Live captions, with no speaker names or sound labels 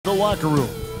locker room.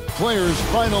 Players'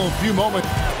 final few moments.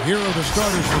 Here are the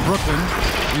starters for Brooklyn.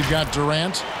 We've got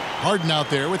Durant, Harden out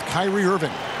there with Kyrie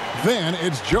Irving. Then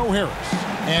it's Joe Harris.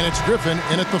 And it's Griffin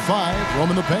in at the 5,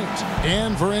 roaming the paint.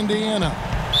 And for Indiana,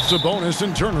 Sabonis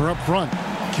and Turner up front.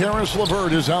 Karis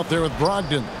LeVert is out there with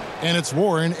Brogdon. And it's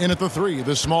Warren in at the 3,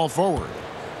 the small forward.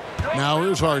 Now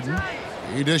here's Harden.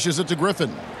 He dishes it to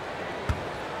Griffin.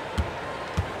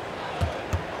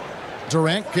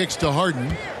 Durant kicks to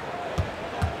Harden.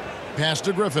 Pass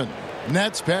to Griffin.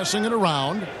 Nets passing it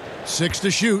around. 6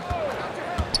 to shoot.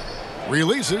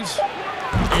 Releases.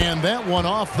 And that one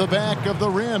off the back of the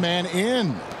rim and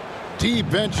in. Deep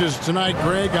benches tonight,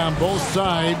 Greg, on both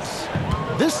sides.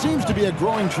 This seems to be a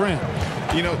growing trend.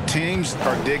 You know, teams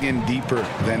are digging deeper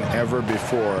than ever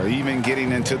before, even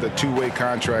getting into the two-way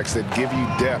contracts that give you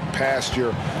depth past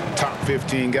your top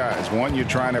 15 guys. One, you're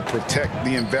trying to protect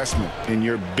the investment in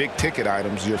your big-ticket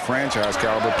items, your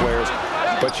franchise-caliber players,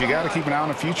 but you got to keep an eye on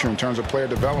the future in terms of player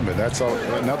development. That's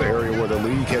another area where the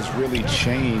league has really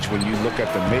changed when you look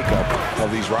at the makeup of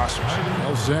these rosters.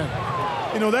 Well said.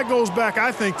 You know, that goes back,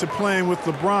 I think, to playing with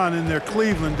LeBron in their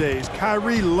Cleveland days.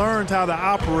 Kyrie learned how to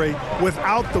operate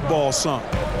without the ball some.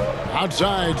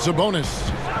 Outside, Sabonis.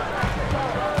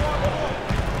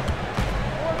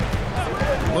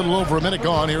 A little over a minute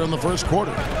gone here in the first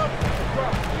quarter.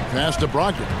 Pass to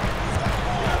Brogdon.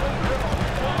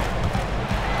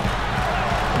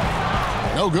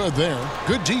 No good there.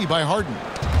 Good D by Harden.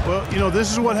 Well, you know, this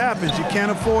is what happens. You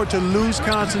can't afford to lose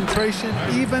concentration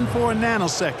even for a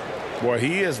nanosecond. Boy,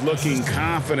 he is looking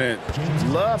confident.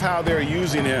 Love how they're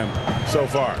using him so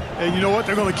far. And you know what?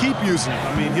 They're going to keep using him.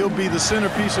 I mean, he'll be the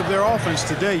centerpiece of their offense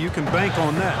today. You can bank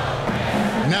on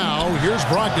that. Now, here's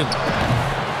Brogdon.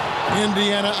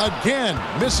 Indiana again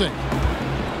missing.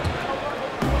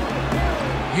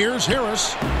 Here's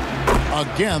Harris.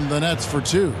 Again, the Nets for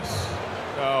 2.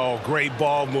 Oh, great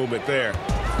ball movement there.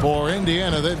 For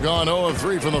Indiana, they've gone 0 of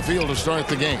 3 from the field to start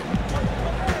the game.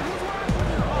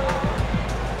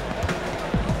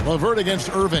 LeVert against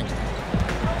Irving.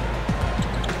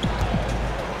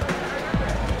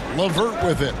 LeVert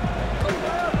with it.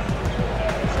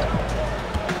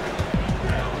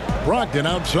 Brogdon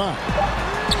outside.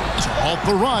 To halt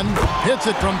the run. Hits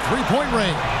it from three-point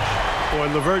range.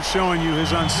 Boy, LeVert showing you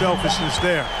his unselfishness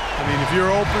there. I mean, if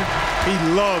you're open, he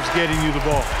loves getting you the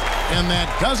ball. And that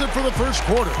does it for the first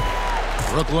quarter.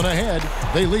 Brooklyn ahead.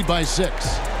 They lead by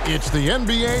 6. It's the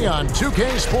NBA on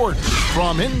 2K Sports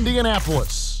from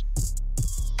Indianapolis.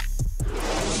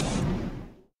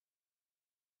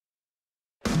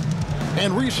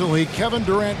 And recently, Kevin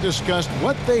Durant discussed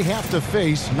what they have to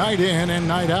face night in and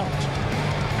night out.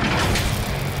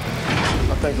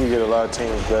 I think we get a lot of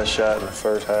teams' best shot in the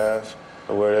first half,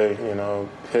 where they, you know,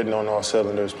 hitting on all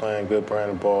cylinders, playing good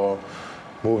brand of ball,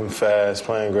 moving fast,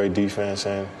 playing great defense,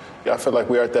 and I feel like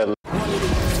we're at that level.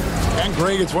 And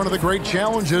Greg, it's one of the great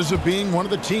challenges of being one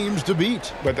of the teams to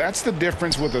beat. But that's the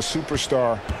difference with a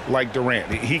superstar like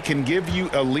Durant. He can give you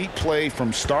elite play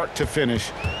from start to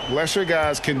finish. Lesser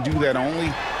guys can do that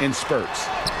only in spurts.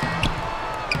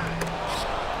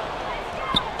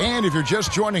 And if you're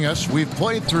just joining us, we've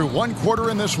played through one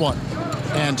quarter in this one.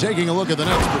 And taking a look at the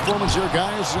Nets' performance here,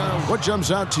 guys, what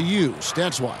jumps out to you,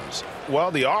 stats-wise?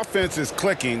 Well, the offense is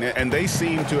clicking, and they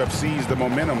seem to have seized the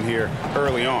momentum here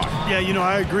early on. Yeah, you know,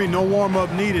 I agree. No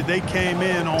warm-up needed. They came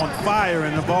in on fire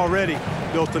and have already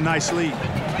built a nice lead.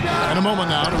 In a moment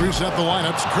now to reset the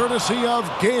lineups, courtesy of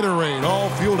Gatorade, all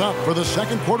fueled up for the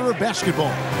second quarter of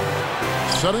basketball.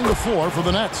 Setting the floor for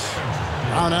the Nets.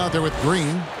 Brown out there with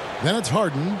Green. Then it's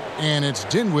Harden, and it's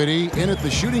Dinwiddie in at the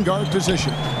shooting guard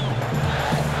position.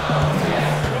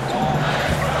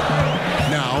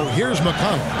 Now, here's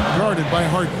McConnell, guarded by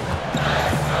Harden.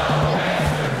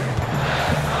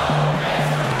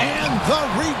 And the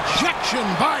rejection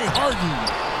by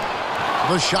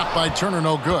Harden. The shot by Turner,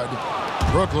 no good.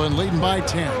 Brooklyn leading by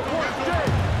 10.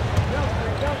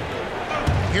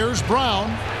 Here's Brown.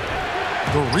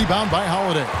 The rebound by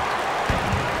Holiday.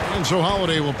 And so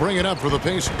Holiday will bring it up for the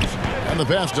Pacers. And the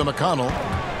pass to McConnell.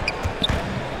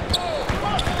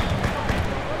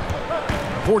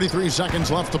 43 seconds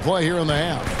left to play here in the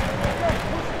half.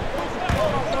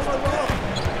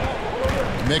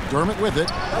 McDermott with it.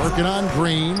 Working on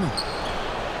Green.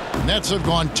 Nets have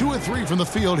gone 2 of 3 from the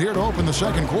field here to open the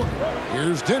second quarter.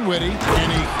 Here's Dinwiddie,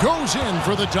 and he goes in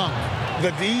for the dunk.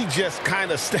 The D just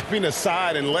kind of stepping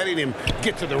aside and letting him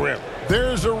get to the rim.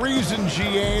 There's a reason,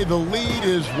 GA, the lead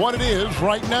is what it is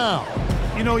right now.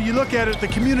 You know, you look at it, the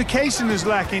communication is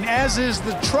lacking, as is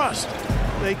the trust.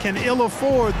 They can ill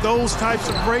afford those types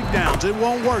of breakdowns. It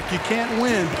won't work. You can't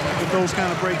win with those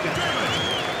kind of breakdowns.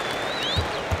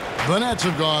 The Nets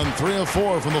have gone 3 of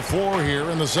 4 from the floor here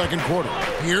in the second quarter.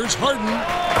 Here's Harden.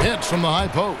 Hits from the high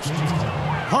post.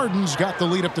 Harden's got the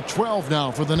lead up to 12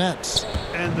 now for the Nets.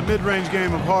 And the mid-range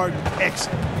game of Harden,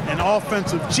 excellent. An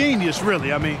offensive genius,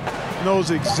 really. I mean,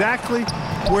 knows exactly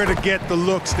where to get the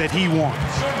looks that he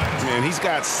wants. And he's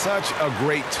got such a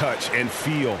great touch and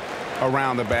feel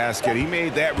around the basket. He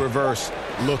made that reverse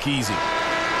look easy.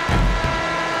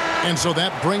 And so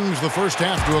that brings the first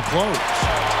half to a close.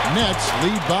 Nets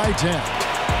lead by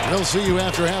 10. We'll see you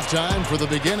after halftime for the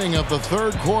beginning of the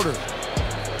third quarter.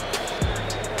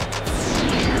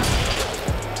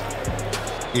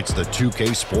 It's the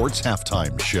 2K Sports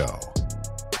Halftime Show.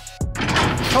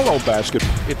 Hello, basket.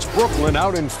 It's Brooklyn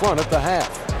out in front at the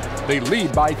half. They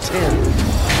lead by 10.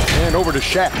 And over to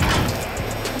Shaq.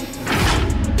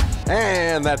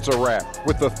 And that's a wrap.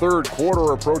 With the third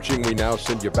quarter approaching, we now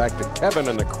send you back to Kevin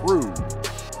and the crew.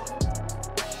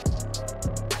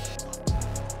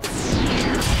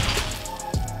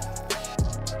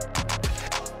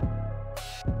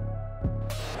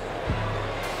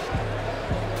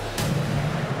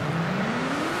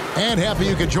 And happy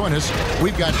you could join us.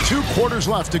 We've got 2 quarters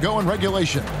left to go in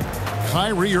regulation.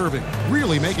 Kyrie Irving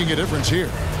really making a difference here.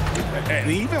 And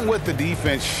even with the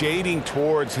defense shading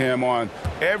towards him on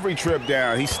every trip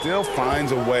down, he still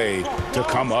finds a way to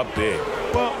come up big.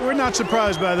 Well, we're not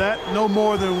surprised by that. No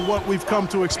more than what we've come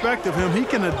to expect of him. He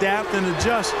can adapt and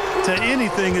adjust to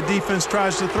anything a defense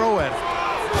tries to throw at him.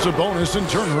 Sabonis and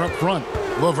Turner up front.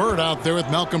 LeVert out there with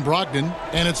Malcolm Brogdon,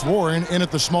 and it's Warren in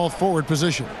at the small forward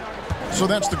position. So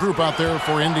that's the group out there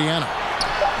for Indiana.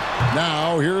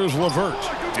 Now here's LeVert.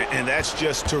 And that's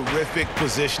just terrific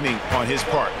positioning on his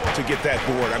part to get that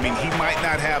board. I mean, he might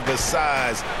not have the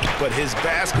size, but his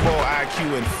basketball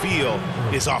IQ and feel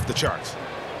is off the charts.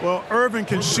 Well, Irving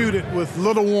can shoot it with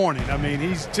little warning. I mean,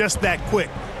 he's just that quick.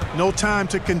 No time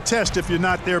to contest if you're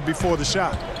not there before the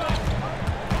shot.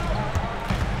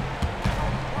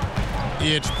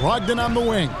 It's Brogdon on the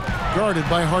wing, guarded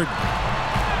by Harden.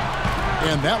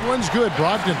 And that one's good,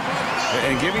 Brogdon.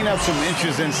 And giving up some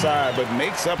inches inside, but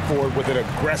makes up for it with an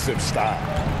aggressive style.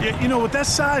 Yeah, you know, with that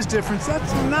size difference,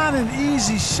 that's not an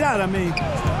easy shot. I mean,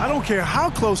 I don't care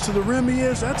how close to the rim he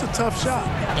is, that's a tough shot.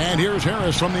 And here's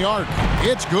Harris from the arc.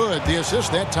 It's good. The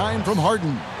assist that time from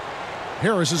Harden.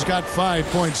 Harris has got 5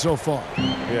 points so far.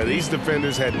 Yeah, these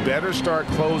defenders had better start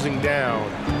closing down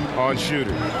on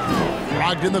shooters.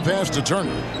 Brogdon the pass to Turner.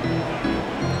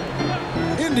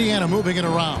 Indiana moving it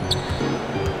around.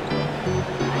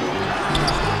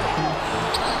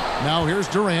 Now here's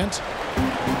Durant.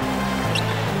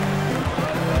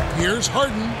 Here's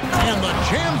Harden, and the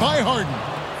jam by Harden.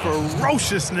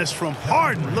 Ferociousness from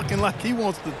Harden, looking like he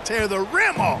wants to tear the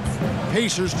rim off.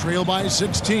 Pacers trail by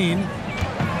 16.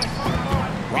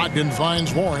 Brogdon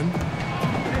finds Warren.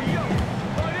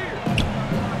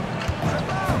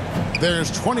 There's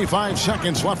 25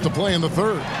 seconds left to play in the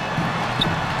third.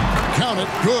 Count it,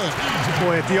 good.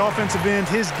 Boy, at the offensive end,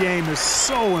 his game is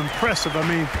so impressive. I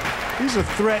mean, he's a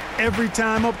threat every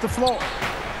time up the floor.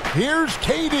 Here's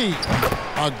KD.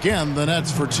 Again, the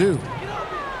Nets for 2.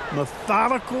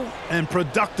 Methodical and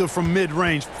productive from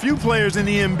mid-range. Few players in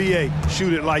the NBA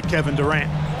shoot it like Kevin Durant.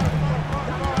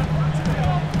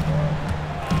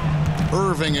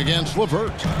 Irving against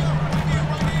LeVert.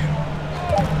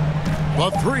 The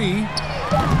 3.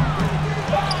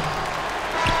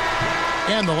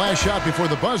 And the last shot before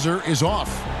the buzzer is off.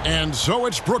 And so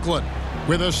it's Brooklyn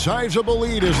with a sizable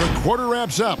lead as the quarter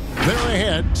wraps up. They're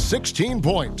ahead 16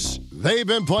 points. They've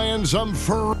been playing some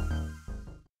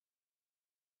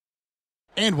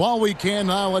And while we can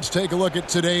now, let's take a look at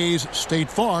today's State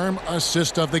Farm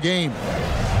assist of the game.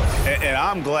 And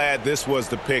I'm glad this was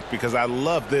the pick because I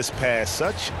love this pass.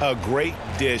 Such a great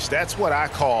dish. That's what I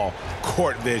call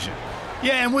court vision.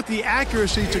 Yeah, and with the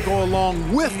accuracy to go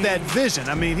along with that vision.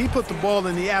 I mean, he put the ball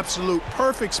in the absolute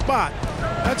perfect spot.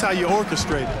 That's how you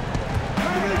orchestrate it.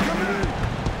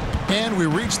 And we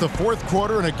reach the fourth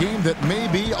quarter in a game that may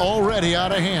be already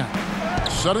out of hand.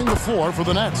 Setting the floor for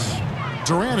the Nets.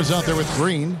 Durant is out there with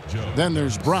Green. Then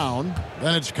there's Brown.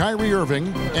 Then it's Kyrie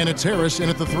Irving. And it's Harris in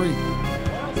at the 3.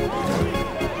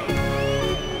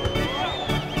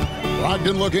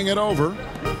 Brogdon looking it over.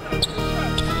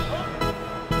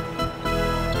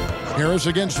 Harris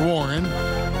against Warren.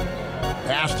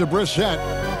 Pass to Brissett.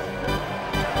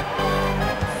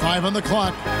 5 on the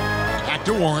clock. Back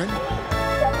to Warren.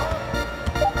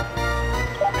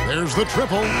 There's the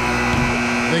triple.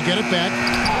 They get it back.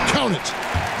 Count it.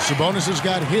 Sabonis has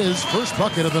got his first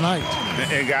bucket of the night.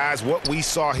 And guys, what we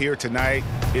saw here tonight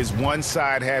is one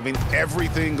side having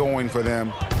everything going for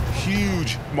them.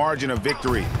 Huge margin of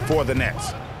victory for the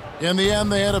Nets. In the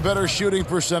end, they had a better shooting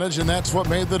percentage, and that's what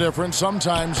made the difference.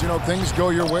 Sometimes, things go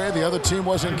your way. The other team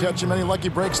wasn't catching many lucky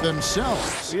breaks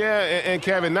themselves. Yeah, and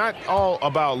Kevin, not all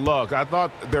about luck. I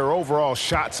thought their overall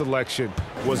shot selection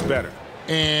was better.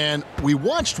 And we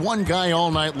watched one guy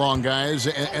all night long, guys,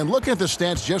 and looking at the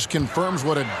stats just confirms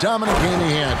what a dominant game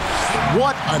he had.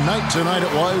 What a night tonight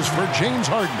it was for James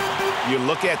Harden. You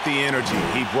look at the energy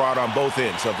he brought on both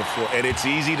ends of the floor, and it's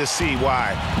easy to see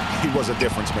why he was a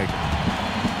difference maker.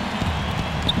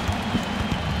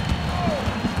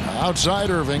 Outside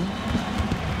Irving.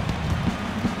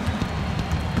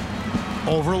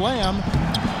 Over Lamb.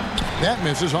 That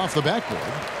misses off the backboard.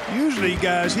 Usually,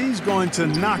 guys, he's going to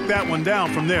knock that one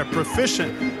down from there.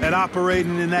 Proficient at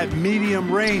operating in that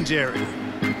medium range area.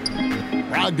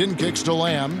 Brogdon kicks to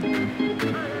Lamb.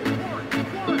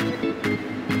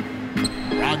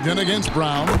 Brogdon against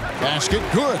Brown. Basket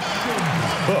good.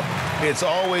 It's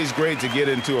always great to get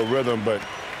into a rhythm, but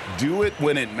do it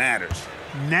when it matters.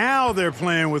 Now they're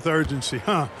playing with urgency,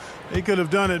 huh? They could have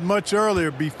done it much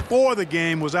earlier before the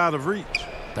game was out of reach.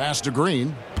 Pass to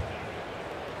Green.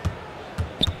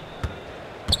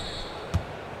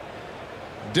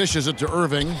 Dishes it to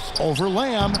Irving. Over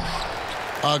Lamb.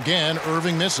 Again,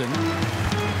 Irving missing.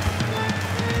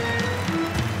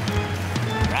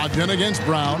 Brogdon against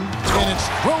Brown. And it's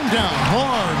thrown down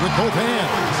hard with both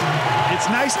hands. It's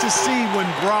nice to see when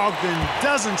Brogdon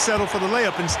doesn't settle for the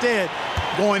layup, instead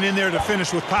going in there to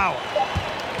finish with power.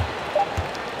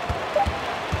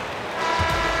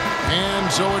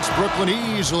 And so it's Brooklyn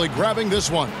easily grabbing this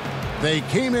one. They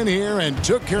came in here and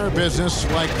took care of business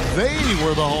like they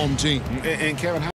were the home team. And Kevin,